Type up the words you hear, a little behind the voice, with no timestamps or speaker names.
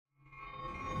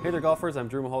Hey there golfers, I'm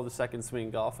Drew Mahowald of Second Swing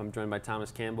Golf. I'm joined by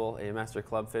Thomas Campbell, a master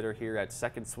club fitter here at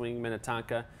Second Swing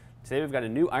Minnetonka. Today we've got a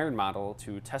new iron model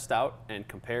to test out and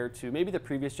compare to maybe the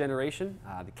previous generation,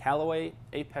 the Callaway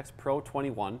Apex Pro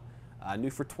 21, new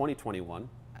for 2021.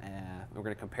 We're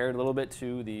going to compare it a little bit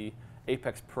to the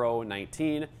Apex Pro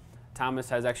 19. Thomas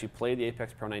has actually played the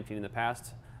Apex Pro 19 in the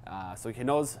past, so he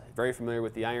knows, very familiar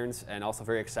with the irons and also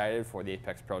very excited for the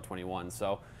Apex Pro 21.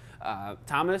 So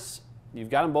Thomas, you've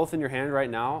got them both in your hand right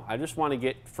now. I just want to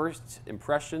get first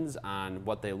impressions on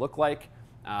what they look like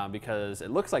because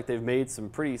it looks like they've made some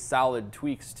pretty solid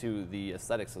tweaks to the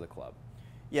aesthetics of the club.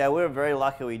 Yeah, we're very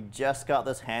lucky we just got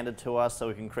this handed to us so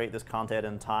we can create this content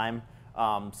in time.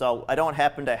 So I don't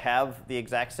happen to have the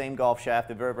exact same golf shaft.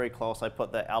 They're very, very close. I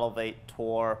put the Elevate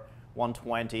Tour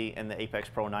 120 in the Apex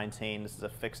Pro 19. This is a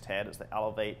fixed head. It's the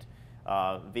Elevate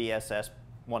VSS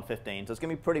 115. So it's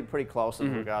going to be pretty close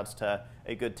in regards to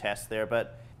a good test there.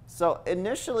 But so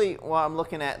initially, while I'm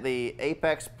looking at the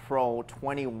Apex Pro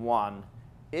 21,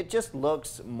 it just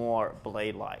looks more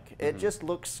blade-like. It just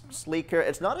looks sleeker.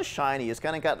 It's not as shiny. It's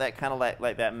kind of got that kind of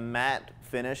like that matte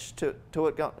finish to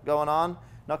it going on.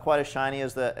 Not quite as shiny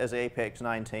as the Apex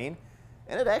 19,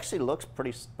 and it actually looks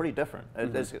pretty different.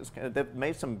 They've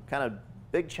made some kind of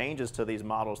big changes to these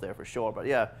models there for sure. But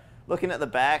yeah, looking at the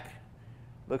back,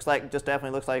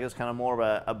 definitely looks like it's kind of more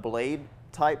of a blade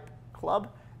type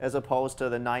club as opposed to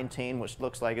the 19, which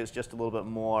looks like it's just a little bit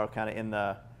more kind of in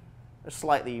the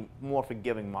slightly more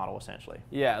forgiving model essentially.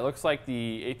 Yeah, it looks like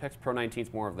the Apex Pro 19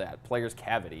 is more of that player's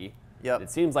cavity. Yep. It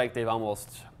seems like they've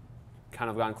almost kind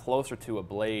of gone closer to a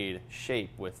blade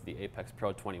shape with the Apex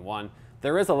Pro 21.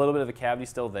 There is a little bit of a cavity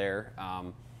still there,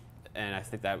 and I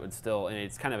think that would still, and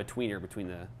it's kind of a tweener between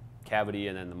the cavity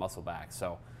and then the muscle back.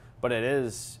 So, but it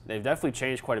is, they've definitely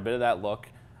changed quite a bit of that look,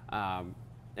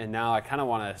 and now I kind of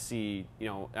want to see, you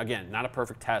know, again, not a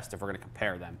perfect test if we're going to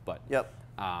compare them, but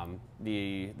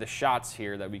the shots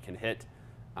here that we can hit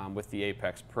with the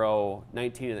Apex Pro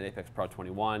 19 and the Apex Pro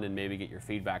 21, and maybe get your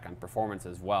feedback on performance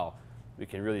as well. We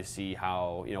can really see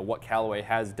how, you know, what Callaway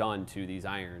has done to these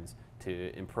irons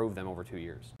to improve them over 2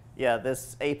 years. Yeah,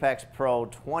 this Apex Pro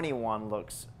 21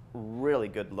 looks really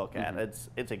good to look at.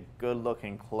 It's a good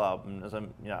looking club, and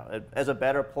as a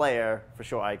better player for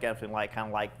sure, I definitely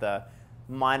like the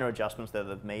minor adjustments that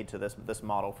they've made to this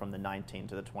model from the 19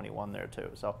 to the 21 there too.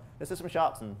 So let's do some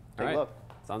shots and take a look.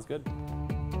 Sounds good.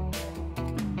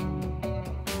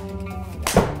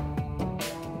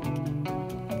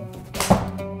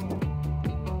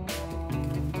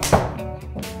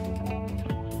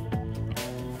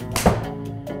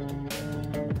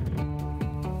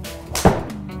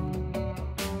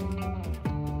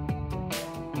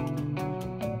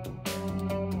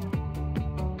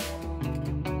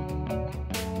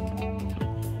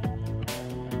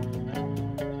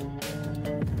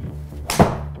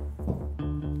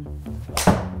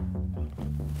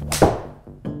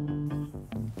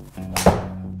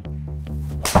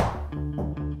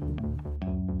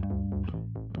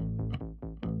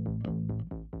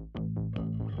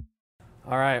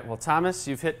 All right, well, Thomas,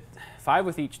 you've hit 5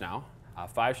 with each now.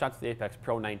 5 shots with the Apex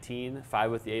Pro 19,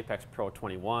 5 with the Apex Pro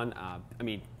 21. I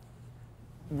mean,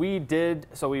 we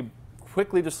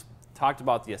quickly just talked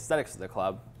about the aesthetics of the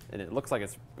club, and it looks like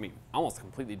it's, I mean, almost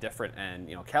completely different. And,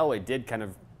 you know, Callaway did kind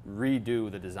of redo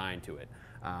the design to it,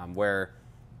 where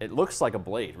it looks like a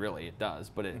blade, really, it does,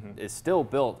 but it is still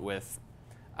built with,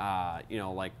 you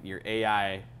know, like your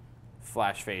AI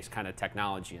flash face kind of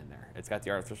technology in there. It's got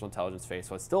the artificial intelligence face,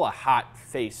 so it's still a hot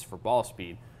face for ball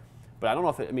speed. But I don't know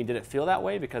if I mean, did it feel that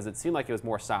way? Because it seemed like it was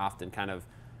more soft and kind of,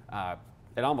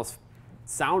 it almost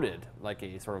sounded like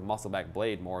a sort of muscle back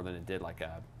blade more than it did like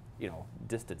a, you know,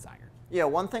 distance iron. Yeah,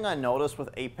 one thing I noticed with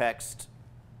Apex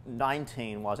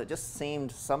 19 was it just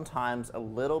seemed sometimes a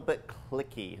little bit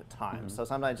clicky at times. So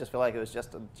sometimes I just feel like it was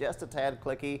just a tad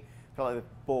clicky. I felt like the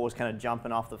ball was kind of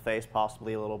jumping off the face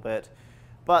possibly a little bit.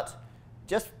 But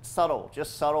just subtle,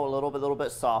 a little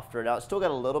bit softer. Now it's still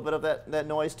got a little bit of that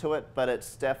noise to it, but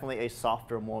it's definitely a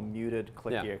softer, more muted,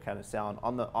 clickier kind of sound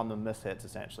on the miss hits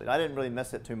essentially. And I didn't really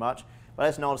miss it too much, but I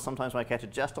just noticed sometimes when I catch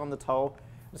it just on the toe,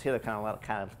 I just hear the kind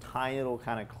of tiny little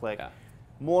kind of click. Yeah.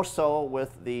 More so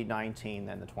with the 19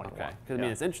 than the 21. Okay, because I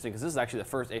mean it's interesting because this is actually the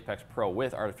first Apex Pro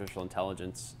with artificial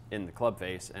intelligence in the club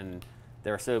face, and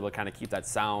they're still able to kind of keep that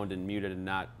sound and muted and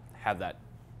not have that,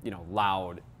 you know,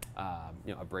 loud,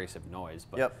 you know, abrasive noise.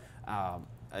 But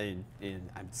it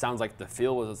sounds like the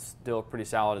feel was still pretty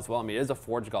solid as well. I mean, it is a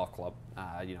forged golf club,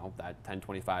 you know, that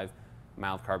 1025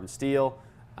 mild carbon steel.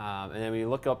 And then we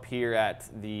look up here at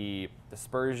the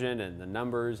dispersion and the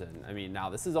numbers, and I mean, now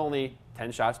this is only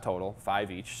 10 shots total,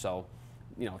 5 each, so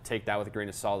take that with a grain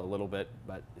of salt a little bit,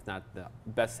 but it's not the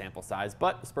best sample size.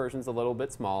 But dispersion's a little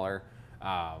bit smaller.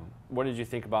 What did you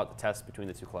think about the test between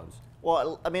the two clubs?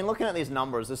 Well, I mean, looking at these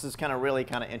numbers, this is really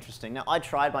kind of interesting. Now, I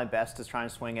tried my best to try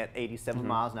and swing at 87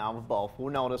 miles an hour with both.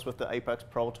 We'll notice with the Apex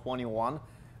Pro 21,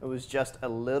 it was just a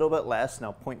little bit less,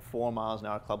 now 0.4 miles an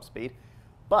hour club speed.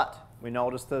 But we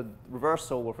noticed the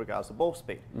reversal with regards to ball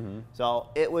speed. So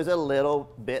it was a little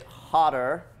bit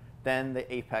hotter than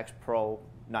the Apex Pro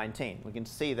 19. We can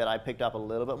see that I picked up a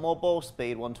little bit more ball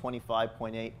speed,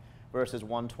 125.8 versus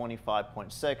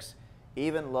 125.6.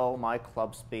 Even though my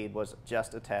club speed was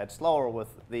just a tad slower with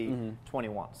the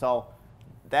 21. So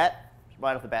that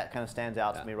right off the bat kind of stands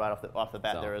out to me right off the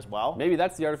bat there as well. Maybe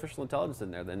that's the artificial intelligence in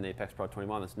there than the Apex Pro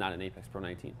 21. That's not an Apex Pro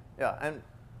 19. Yeah, and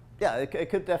yeah, it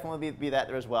could definitely be that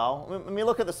there as well. When we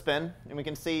look at the spin, and we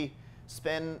can see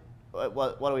spin,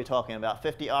 what are we talking about?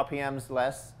 50 RPMs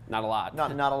less. Not a lot.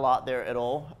 Not a lot there at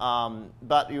all.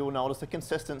 But you will notice the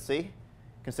consistency.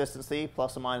 Consistency,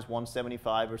 plus or minus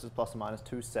 175 versus plus or minus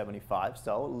 275.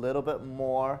 So a little bit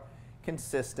more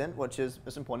consistent, which is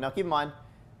important. Now keep in mind,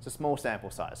 it's a small sample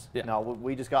size. Yeah. Now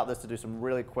we just got this to do some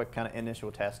really quick kind of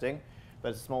initial testing, but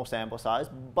it's a small sample size.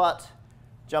 But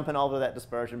jumping over that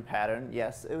dispersion pattern,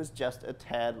 yes, it was just a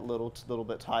tad little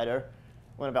bit tighter.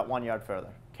 Went about 1 yard further.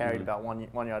 Carried about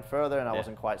one yard further, and I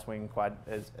wasn't quite swinging quite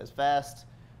as fast.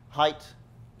 Height,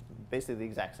 basically the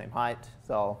exact same height.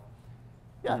 So.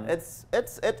 Yeah, it's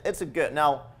a good.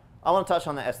 Now, I want to touch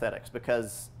on the aesthetics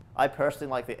because I personally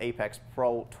like the Apex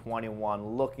Pro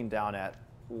 21 looking down at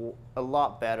a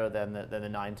lot better than the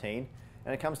 19,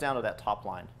 and it comes down to that top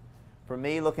line. For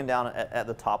me, looking down at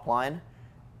the top line,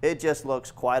 it just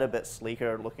looks quite a bit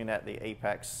sleeker looking at the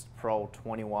Apex Pro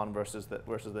 21 versus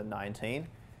the 19.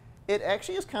 It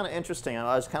actually is kind of interesting.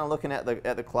 I was kind of looking at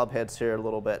the club heads here a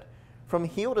little bit. From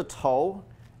heel to toe,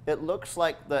 it looks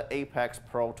like the Apex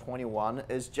Pro 21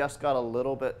 is just got a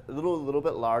little bit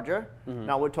larger.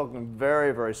 Now we're talking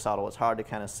very, very subtle. It's hard to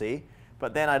kind of see.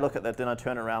 But then I look at that, then I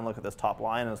turn around, look at this top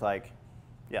line, and it's like,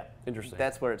 yeah, interesting.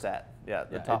 That's where it's at. Yeah,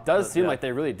 it does seem like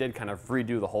they really did kind of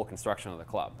redo the whole construction of the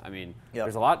club. I mean,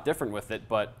 there's a lot different with it,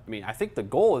 but I mean, I think the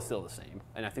goal is still the same,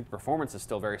 and I think the performance is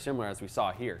still very similar as we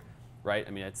saw here, right? I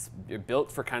mean, it's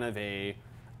built for kind of a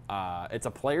it's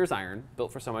a player's iron,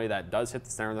 built for somebody that does hit the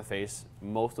center of the face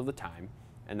most of the time,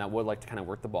 and that would like to kind of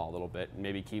work the ball a little bit, and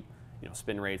maybe keep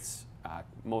spin rates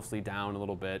mostly down a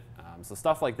little bit. So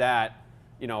stuff like that,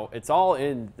 it's all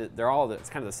in. It's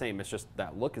kind of the same. It's just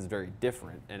that look is very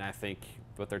different, and I think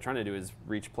what they're trying to do is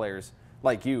reach players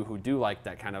like you who do like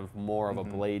that kind of more of a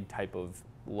blade type of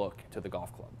look to the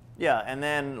golf club. Yeah, and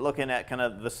then looking at kind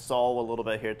of the sole a little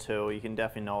bit here too, you can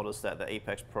definitely notice that the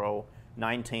Apex Pro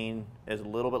 19 is a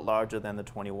little bit larger than the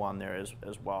 21 there as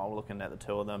well, looking at the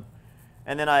two of them.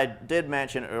 And then I did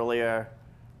mention earlier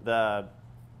the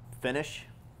finish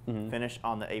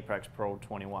on the Apex Pro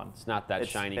 21. It's not that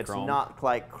shiny chrome. It's not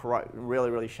like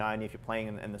really shiny if you're playing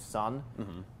in the sun.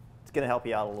 It's going to help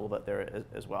you out a little bit there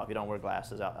as well if you don't wear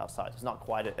glasses outside. It's not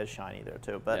quite as shiny there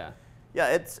too. But yeah,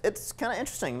 it's kind of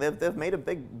interesting. They've made a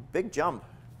big jump.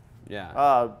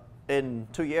 Yeah. In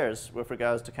 2 years with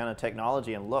regards to kind of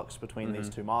technology and looks between these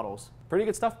two models. Pretty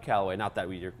good stuff, Callaway. Not that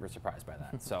we were surprised by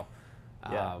that. So,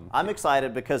 yeah, I'm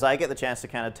excited because I get the chance to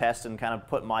kind of test and kind of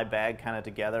put my bag kind of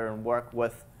together and work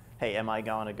with, hey, am I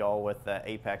going to go with the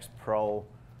Apex Pro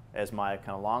as my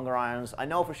kind of longer irons? I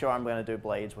know for sure I'm going to do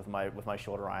blades with my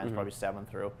shorter irons, probably 7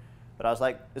 through. But I was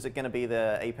like, is it going to be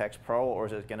the Apex Pro or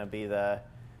is it going to be the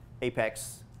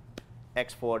Apex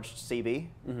X-Forged CB?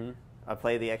 I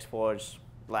play the X-Forged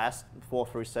last 4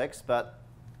 through 6, but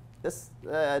this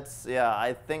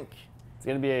I think it's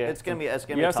gonna be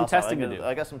you have some testing to do.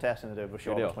 I got some testing to do for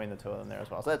sure between the two of them there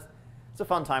as well. So it's a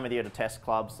fun time of the year to test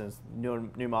clubs since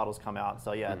new models come out.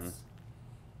 So yeah, it's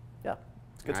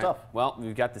good stuff. Well,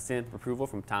 we've got the stamp of approval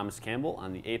from Thomas Campbell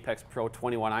on the Apex Pro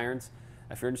 21 irons.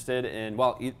 If you're interested in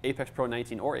Apex Pro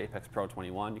 19 or Apex Pro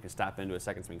 21, you can stop into a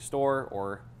Second Swing store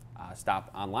or stop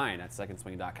online at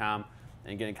secondswing.com.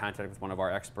 and get in contact with one of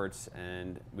our experts,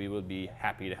 and we will be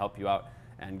happy to help you out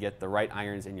and get the right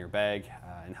irons in your bag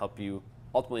and help you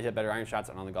ultimately hit better iron shots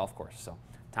on the golf course. So,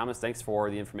 Thomas, thanks for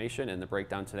the information and the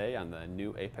breakdown today on the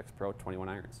new Apex Pro 21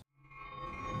 irons.